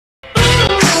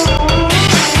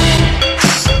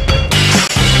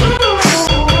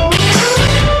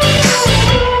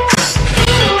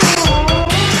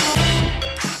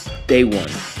Day 1.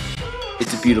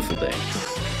 It's a beautiful day.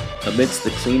 Amidst the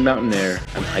clean mountain air,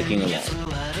 I'm hiking along.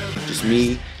 Just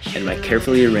me and my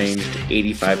carefully arranged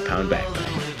 85-pound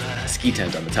backpack. Ski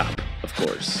tent on the top, of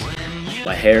course.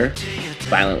 My hair,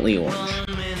 violently orange.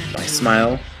 My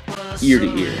smile, ear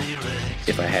to ear,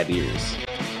 if I had ears.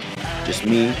 Just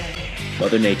me,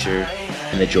 Mother Nature,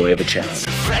 and the joy of a challenge.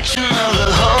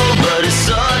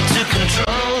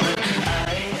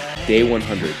 Day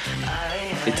 100.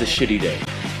 It's a shitty day.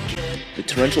 The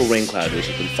torrential rain cloud which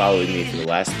has been following me for the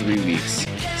last 3 weeks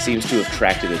seems to have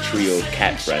attracted a trio of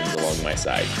cat friends along my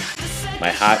side.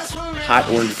 My hot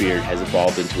orange beard has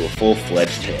evolved into a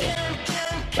full-fledged tail.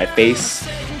 My face,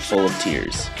 full of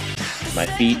tears. My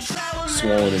feet,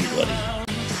 swollen and bloody.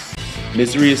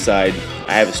 Misery aside,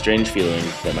 I have a strange feeling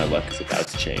that my luck is about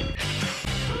to change.